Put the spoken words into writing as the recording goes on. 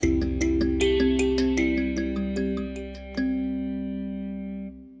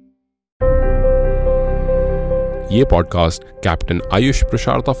ये podcast captain Ayush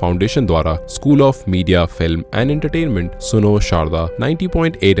प्रशारदा foundation द्वारा school of media, film and entertainment सुनो Sharda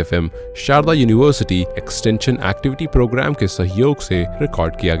 90.8 FM Sharda university extension activity programme के सहयोग से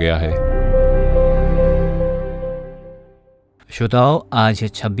रिकॉर्ड किया गया है। श्रोताओं, आज है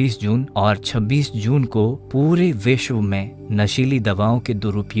 26 जून और 26 जून को पूरे विश्व में नशीली दवाओं के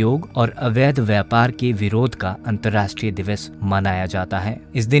दुरुपयोग और अवैध व्यापार के विरोध का अंतर्राष्ट्रीय दिवस मनाया जाता है।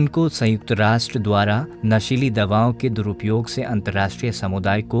 इस दिन को संयुक्त राष्ट्र द्वारा नशीली दवाओं के दुरुपयोग से अंतर्राष्ट्रीय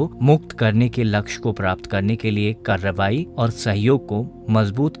समुदाय को मुक्त करने के लक्ष्य को प्राप्त करने के लिए कार्रवाई और सहयोग को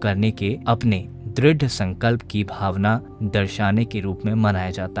मजबूत करने के अपने दृढ़ संकल्प की भावना दर्शाने के रूप में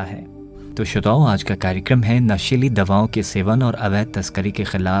मनाया जाता है। तो श्रोताओं, आज का कार्यक्रम है नशीली दवाओं के सेवन और अवैध तस्करी के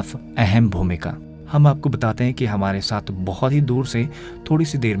खिलाफ अहम भूमिका। हम आपको बताते हैं कि हमारे साथ बहुत ही दूर से थोड़ी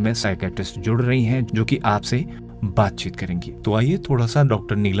सी देर में साइकियाट्रिस्ट जुड़ रही हैं जो कि आपसे बातचीत करेंगी। तो आइए थोड़ा सा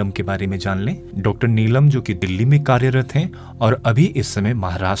डॉक्टर नीलम के बारे में जान लें। डॉक्टर नीलम जो कि दिल्ली में कार्यरत हैं और अभी इस समय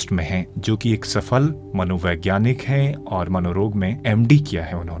महाराष्ट्र में हैं, जो कि एक सफल मनोवैज्ञानिक हैं और मनोरोग में MD किया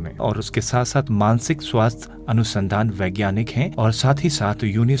है उन्होंने, और उसके साथ साथ मानसिक स्वास्थ्य अनुसंधान वैज्ञानिक हैं और साथ ही साथ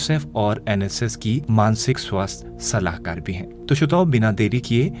यूनिसेफ और NSS की मानसिक स्वास्थ्य सलाहकार भी हैं। तो श्रोताओं, बिना देरी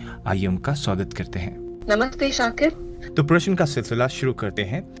किए आइए उनका स्वागत करते हैं। नमस्ते शाकिर। तो प्रश्न का सिलसिला शुरू करते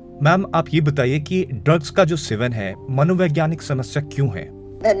हैं। मैम, आप ये बताइए कि ड्रग्स का जो सेवन है मनोवैज्ञानिक समस्या क्यों है?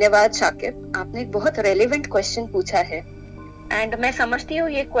 धन्यवाद शाकिर, आपने एक बहुत रेलेवेंट क्वेश्चन पूछा है एंड मैं समझती हूँ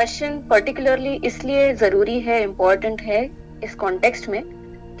ये क्वेश्चन पर्टिकुलरली इसलिए जरूरी है, इम्पोर्टेंट है इस कॉन्टेक्स्ट में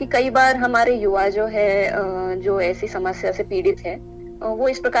कि कई बार हमारे युवा जो है जो ऐसी समस्या से पीड़ित है वो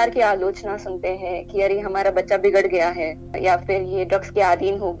इस प्रकार की आलोचना सुनते हैं कि अरे हमारा बच्चा बिगड़ गया है, या फिर ये ड्रग्स के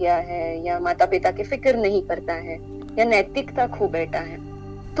अधीन हो गया है, या माता पिता की फिक्र नहीं करता है, या नैतिकता खो बैठा है।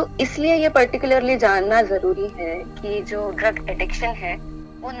 तो इसलिए ये पर्टिकुलरली जानना जरूरी है कि जो ड्रग एडिक्शन है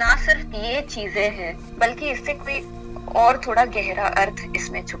वो ना सिर्फ ये चीजें हैं बल्कि इससे कोई और थोड़ा गहरा अर्थ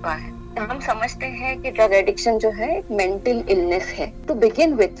इसमें छुपा है। हम समझते हैं कि ड्रग एडिक्शन जो है एक मेंटल इलनेस है। टू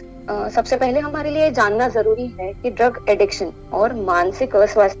बिगिन विथ सबसे पहले हमारे लिए जानना जरूरी है कि ड्रग एडिक्शन और मानसिक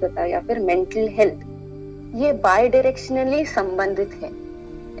अस्वस्थता या फिर मेंटल हेल्थ ये बाय डायरेक्शनली संबंधित है।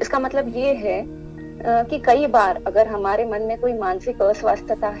 इसका मतलब ये है कि कई बार अगर हमारे मन में कोई मानसिक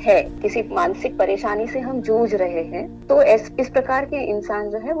अस्वस्थता है, किसी मानसिक परेशानी से हम जूझ रहे हैं, तो इस प्रकार के इंसान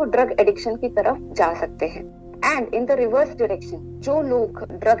जो है वो ड्रग एडिक्शन की तरफ जा सकते हैं। And in the reverse direction, जो लोग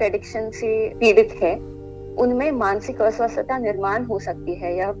ड्रग एडिक्शन से पीड़ित है उनमें मानसिक अस्वस्थता निर्माण हो सकती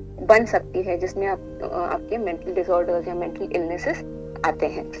है या बन सकती है, जिसमें आपके मेंटल डिसऑर्डर्स या मेंटल इलनेसेस आते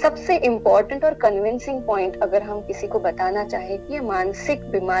हैं। सबसे इम्पोर्टेंट और कन्विंसिंग पॉइंट अगर हम किसी को बताना चाहे कि ये मानसिक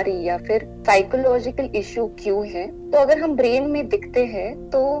बीमारी या फिर साइकोलॉजिकल इश्यू क्यों है, तो अगर हम ब्रेन में दिखते हैं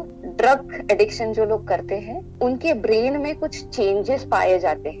तो ड्रग एडिक्शन जो लोग करते हैं उनके ब्रेन में कुछ चेंजेस पाए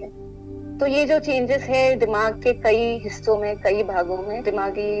जाते हैं। तो ये जो चेंजेस है दिमाग के कई हिस्सों में, कई भागों में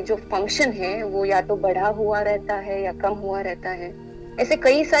दिमागी जो फंक्शन है वो या तो बढ़ा हुआ रहता है या कम हुआ रहता है। ऐसे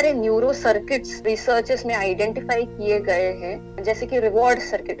कई सारे न्यूरो सर्किट्स रिसर्चेस में आइडेंटिफाई किए गए हैं, जैसे कि रिवॉर्ड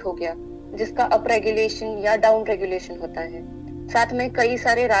सर्किट हो गया जिसका अप रेगुलेशन या डाउन रेगुलेशन होता है। साथ में कई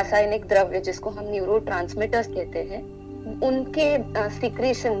सारे रासायनिक द्रव्य जिसको हम न्यूरोट्रांसमीटर्स कहते हैं, उनके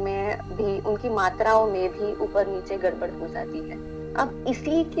सीक्रेशन में भी, उनकी मात्राओं में भी ऊपर नीचे गड़बड़ हो जाती है। अब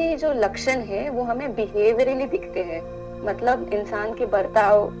इसी के जो लक्षण है वो हमें बिहेवियरली दिखते हैं, मतलब इंसान के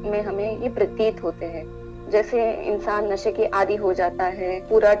बर्ताव में हमें ये प्रतीत होते हैं। जैसे इंसान नशे के आदी हो जाता है,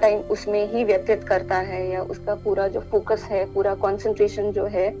 पूरा टाइम उसमें ही व्यतीत करता है, या उसका पूरा जो फोकस है, पूरा कंसंट्रेशन जो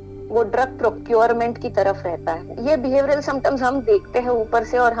है वो ड्रग प्रोक्योरमेंट की तरफ रहता है। ये बिहेवियरल सिम्टम्स हम देखते हैं ऊपर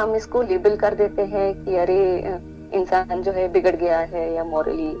से और हम इसको लेबल कर देते हैं कि अरे इंसान जो है बिगड़ गया है या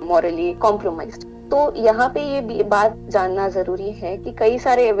मॉरली कॉम्प्रोमाइज्ड। तो यहाँ पे ये बात जानना जरूरी है कि कई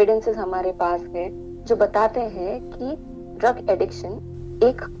सारे एविडेंसेस हमारे पास है जो बताते हैं कि ड्रग एडिक्शन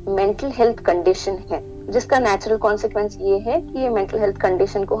एक मेंटल हेल्थ कंडीशन है, जिसका नेचुरल कॉन्सिक्वेंस ये है कि ये मेंटल हेल्थ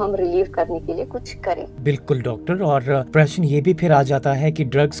कंडीशन को हम रिलीव करने के लिए कुछ करें। बिल्कुल डॉक्टर, और प्रश्न ये भी फिर आ जाता है कि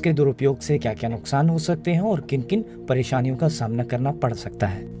ड्रग्स के दुरुपयोग से क्या क्या नुकसान हो सकते हैं और किन किन परेशानियों का सामना करना पड़ सकता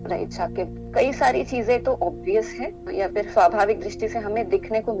है। राइट शाकिर, कई सारी चीजें तो ऑब्वियस है या फिर स्वाभाविक दृष्टि से हमें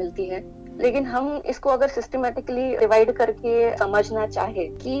दिखने को मिलती है, लेकिन हम इसको अगर सिस्टमेटिकली डिवाइड करके समझना चाहे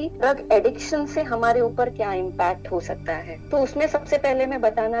कि ड्रग एडिक्शन से हमारे ऊपर क्या इम्पैक्ट हो सकता है, तो उसमें सबसे पहले मैं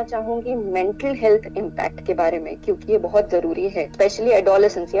बताना चाहूंगी मेंटल हेल्थ इम्पैक्ट के बारे में, क्योंकि ये बहुत जरूरी है, स्पेशली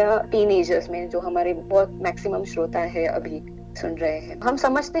एडोलेसेंस या टीनेजर्स में, जो हमारे बहुत मैक्सिमम श्रोता है अभी सुन रहे हैं। हम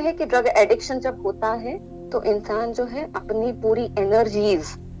समझते हैं कि ड्रग एडिक्शन जब होता है तो इंसान जो है अपनी पूरी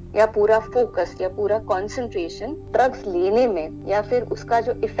एनर्जीज या पूरा फोकस या पूरा कंसंट्रेशन ड्रग्स लेने में या फिर उसका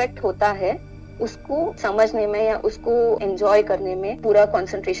जो इफेक्ट होता है उसको समझने में या उसको एंजॉय करने में पूरा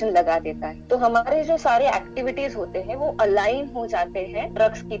कंसंट्रेशन लगा देता है। तो हमारे जो सारे एक्टिविटीज होते हैं वो अलाइन हो जाते हैं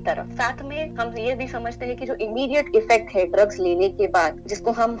ड्रग्स की तरफ। साथ में हम ये भी समझते हैं कि जो इमीडिएट इफेक्ट है ड्रग्स लेने के बाद,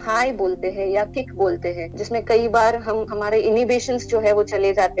 जिसको हम हाई बोलते हैं या किक बोलते हैं, जिसमें कई बार हम हमारे इनिबिशंस जो है वो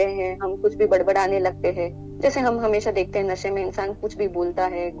चले जाते हैं, हम कुछ भी बड़बड़ाने लगते हैं। जैसे हम हमेशा देखते हैं नशे में इंसान कुछ भी बोलता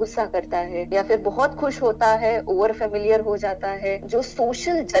है, गुस्सा करता है या फिर बहुत खुश होता है, ओवर फेमिलियर हो जाता है। जो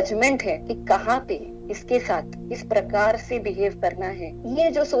सोशल जजमेंट है कि कहाँ पे इसके साथ इस प्रकार से बिहेव करना है, ये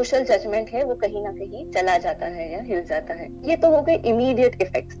जो सोशल जजमेंट है वो कहीं ना कहीं चला जाता है या हिल जाता है। ये तो हो गए इमीडिएट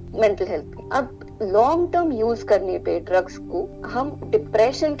इफेक्ट्स मेंटल हेल्थ के। अब लॉन्ग टर्म यूज करने पे ड्रग्स को हम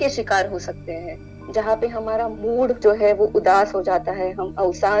डिप्रेशन के शिकार हो सकते हैं, जहाँ पे हमारा मूड जो है वो उदास हो जाता है, हम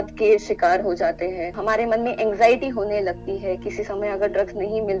अवसाद के शिकार हो जाते हैं, हमारे मन में एंजाइटी होने लगती है। किसी समय अगर ड्रग्स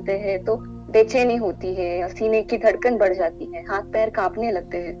नहीं मिलते हैं तो बेचैनी होती है या सीने की धड़कन बढ़ जाती है, हाथ पैर कांपने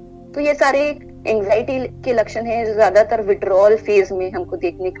लगते हैं। तो ये सारे एंजाइटी के लक्षण हैं जो ज्यादातर विड्रॉल फेज में हमको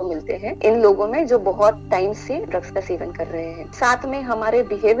देखने को मिलते हैं इन लोगों में जो बहुत टाइम से ड्रग्स का सेवन कर रहे हैं। साथ में हमारे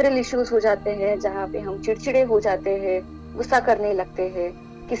बिहेवियरल इश्यूज हो जाते हैं, जहाँ पे हम चिड़चिड़े हो जाते हैं, गुस्सा करने लगते हैं,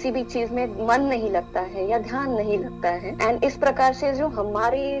 किसी भी चीज में मन नहीं लगता है या ध्यान नहीं लगता है। एंड इस प्रकार से जो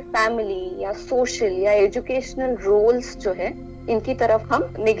हमारी फैमिली या सोशल या एजुकेशनल रोल्स जो है इनकी तरफ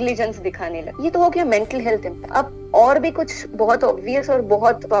हम नेग्लिजेंस दिखाने लगे। ये तो हो गया मेंटल हेल्थ इम्पैक्ट। अब और भी कुछ बहुत ऑब्वियस और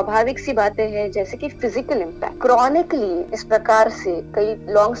बहुत स्वाभाविक सी बातें हैं, जैसे कि फिजिकल इम्पैक्ट। क्रॉनिकली इस प्रकार से कई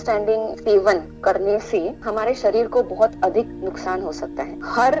लॉन्ग स्टैंडिंग सेवन करने से हमारे शरीर को बहुत अधिक नुकसान हो सकता है।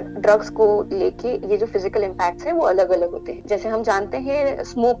 हर ड्रग्स को लेके ये जो फिजिकल इम्पैक्ट है वो अलग अलग होते हैं। जैसे हम जानते हैं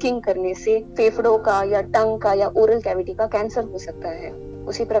स्मोकिंग करने से फेफड़ों का या टंग का या ओरल कैविटी का कैंसर हो सकता है।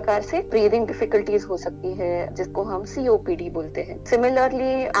 उसी प्रकार से ब्रीदिंग डिफिकल्टीज हो सकती है, जिसको हम COPD बोलते हैं।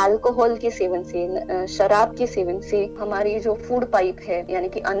 सिमिलरली अल्कोहल के सेवन से, शराब के सेवन से हमारी जो फूड पाइप है यानी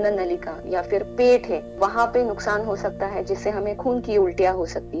कि अन्न नलिका या फिर पेट है, वहाँ पे नुकसान हो सकता है, जिससे हमें खून की उल्टियाँ हो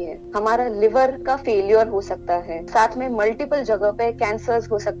सकती है। हमारा लिवर का फेलियर हो सकता है। साथ में मल्टीपल जगह पे कैंसर्स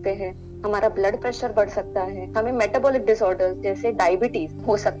हो सकते हैं। हमारा ब्लड प्रेशर बढ़ सकता है। हमें मेटाबॉलिक डिसऑर्डर्स जैसे डायबिटीज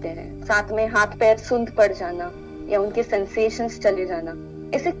हो सकते हैं। साथ में हाथ पैर सुंद पड़ जाना या उनके सेंसेशंस चले जाना,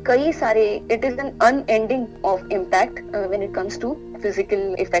 ऐसे कई सारे it is an unending of impact when it comes to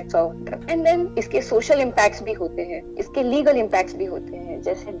physical effects of drug. And then इसके सोशल इम्पैक्ट्स भी होते हैं, इसके लीगल इम्पैक्ट्स भी होते हैं।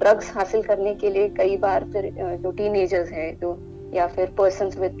 जैसे ड्रग्स हासिल करने के लिए कई बार फिर जो टीनेजर्स हैं जो या फिर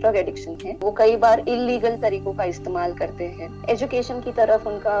पर्सन्स विद ड्रग एडिक्शन है, वो कई बार इलीगल तरीकों का इस्तेमाल करते हैं। एजुकेशन की तरफ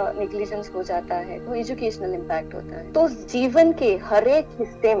उनका नेग्लिजेंस हो जाता है, तो एजुकेशनल इम्पैक्ट होता है। तो जीवन के हर एक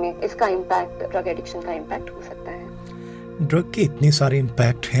हिस्से में इसका इम्पैक्ट, ड्रग एडिक्शन का इम्पैक्ट हो सकता है। ड्रग के इतने सारे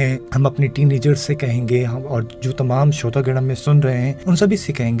इम्पैक्ट हैं, हम अपने टीनेजर से कहेंगे, हम और जो तमाम श्रोतागण में सुन रहे हैं उन सभी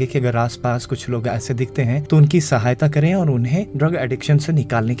से कहेंगे कि अगर आसपास कुछ लोग ऐसे दिखते हैं तो उनकी सहायता करें और उन्हें ड्रग एडिक्शन से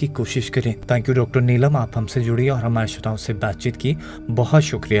निकालने की कोशिश करें। थैंक यू डॉक्टर नीलम, आप हमसे जुड़ी और हमारे श्रोताओं से बातचीत की, बहुत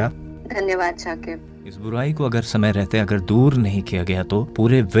शुक्रिया। धन्यवाद शाकिब। इस बुराई को अगर समय रहते अगर दूर नहीं किया गया तो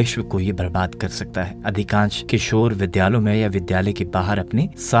पूरे विश्व को ये बर्बाद कर सकता है। अधिकांश किशोर विद्यालयों में या विद्यालय के बाहर अपने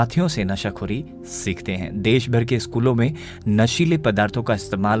साथियों से नशाखोरी सीखते हैं। देश भर के स्कूलों में नशीले पदार्थों का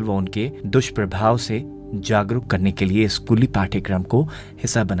इस्तेमाल व उनके दुष्प्रभाव से जागरूक करने के लिए स्कूली पाठ्यक्रम को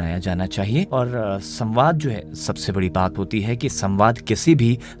हिस्सा बनाया जाना चाहिए। और संवाद जो है सबसे बड़ी बात होती है कि संवाद किसी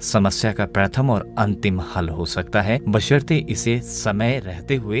भी समस्या का प्रथम और अंतिम हल हो सकता है, बशर्ते इसे समय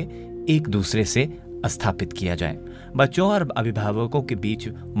रहते हुए एक दूसरे से स्थापित किया जाए। बच्चों और अभिभावकों के बीच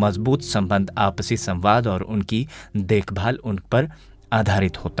मजबूत संबंध आपसी संवाद और उनकी देखभाल उन पर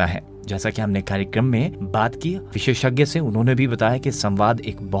आधारित होता है। जैसा कि हमने कार्यक्रम में बात की विशेषज्ञ से, उन्होंने भी बताया कि संवाद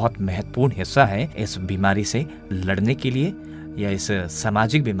एक बहुत महत्वपूर्ण हिस्सा है इस बीमारी से लड़ने के लिए या इस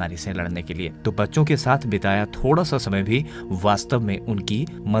सामाजिक बीमारी से लड़ने के लिए। तो बच्चों के साथ बिताया थोड़ा सा समय भी वास्तव में उनकी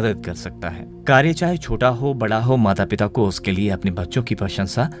मदद कर सकता है। कार्य चाहे छोटा हो बड़ा हो, माता पिता को उसके लिए अपने बच्चों की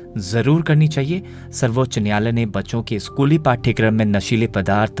प्रशंसा जरूर करनी चाहिए। सर्वोच्च न्यायालय ने बच्चों के स्कूली पाठ्यक्रम में नशीले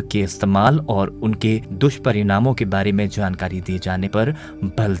पदार्थ के इस्तेमाल और उनके दुष्परिणामों के बारे में जानकारी दिए जाने पर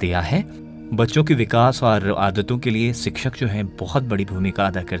बल दिया है। बच्चों के विकास और आदतों के लिए शिक्षक जो हैं बहुत बड़ी भूमिका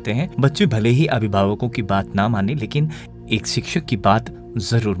अदा करते हैं। बच्चे भले ही अभिभावकों की बात ना माने, लेकिन एक शिक्षक की बात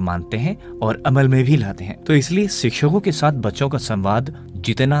जरूर मानते हैं और अमल में भी लाते हैं। तो इसलिए शिक्षकों के साथ बच्चों का संवाद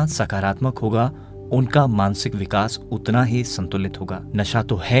जितना सकारात्मक होगा, उनका मानसिक विकास उतना ही संतुलित होगा। नशा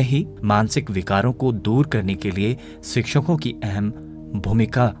तो है ही, मानसिक विकारों को दूर करने के लिए शिक्षकों की अहम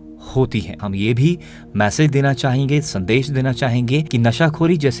भूमिका होती है। हम ये भी मैसेज देना चाहेंगे, संदेश देना चाहेंगे कि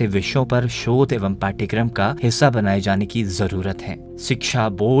नशाखोरी जैसे विषयों पर शोध एवं पाठ्यक्रम का हिस्सा बनाए जाने की जरूरत है। शिक्षा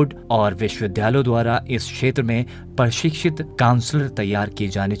बोर्ड और विश्वविद्यालयों द्वारा इस क्षेत्र में प्रशिक्षित काउंसलर तैयार किए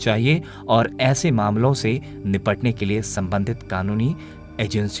जाने चाहिए और ऐसे मामलों से निपटने के लिए संबंधित कानूनी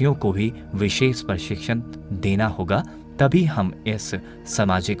एजेंसियों को भी विशेष प्रशिक्षण देना होगा। तभी हम इस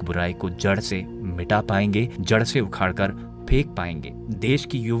सामाजिक बुराई को जड़ से मिटा पाएंगे, जड़ से उखाड़कर फेंक पाएंगे, देश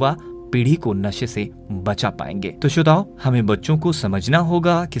की युवा पीढ़ी को नशे से बचा पाएंगे। तो श्रोताओ, हमें बच्चों को समझना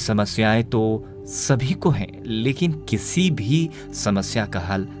होगा कि समस्याएं तो सभी को हैं, लेकिन किसी भी समस्या का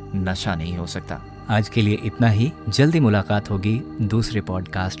हल नशा नहीं हो सकता। आज के लिए इतना ही। जल्दी मुलाकात होगी दूसरे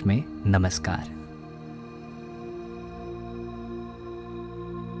पॉडकास्ट में। नमस्कार।